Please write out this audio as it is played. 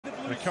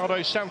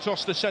Ricardo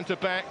Santos, the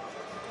centre-back,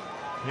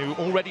 who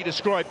already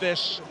described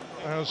this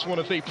as one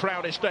of the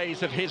proudest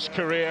days of his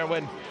career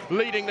when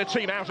leading the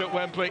team out at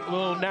Wembley,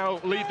 will now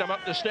lead them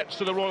up the steps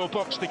to the royal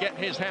box to get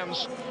his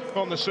hands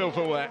on the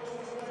silverware.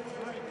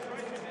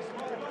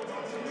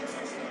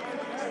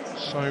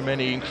 So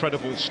many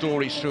incredible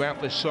stories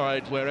throughout this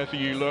side. Wherever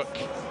you look,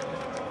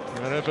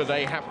 wherever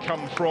they have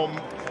come from,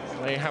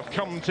 they have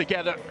come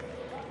together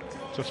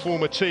to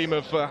form a team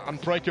of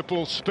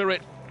unbreakable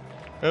spirit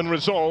and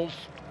resolve.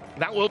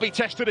 That will be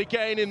tested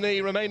again in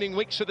the remaining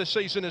weeks of the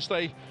season as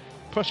they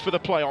push for the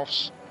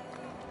playoffs.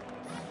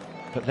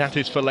 But that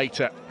is for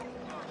later.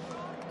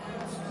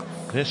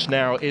 This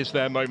now is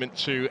their moment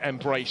to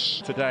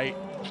embrace today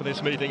for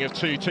this meeting of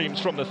two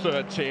teams from the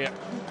third tier.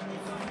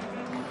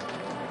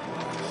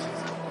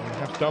 They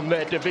have done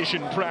their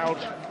division proud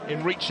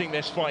in reaching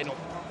this final.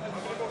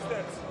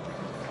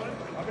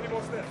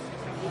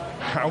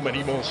 How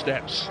many more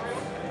steps?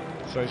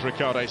 Says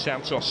Ricardo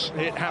Santos.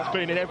 It has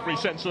been in every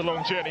sense a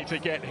long journey to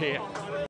get here.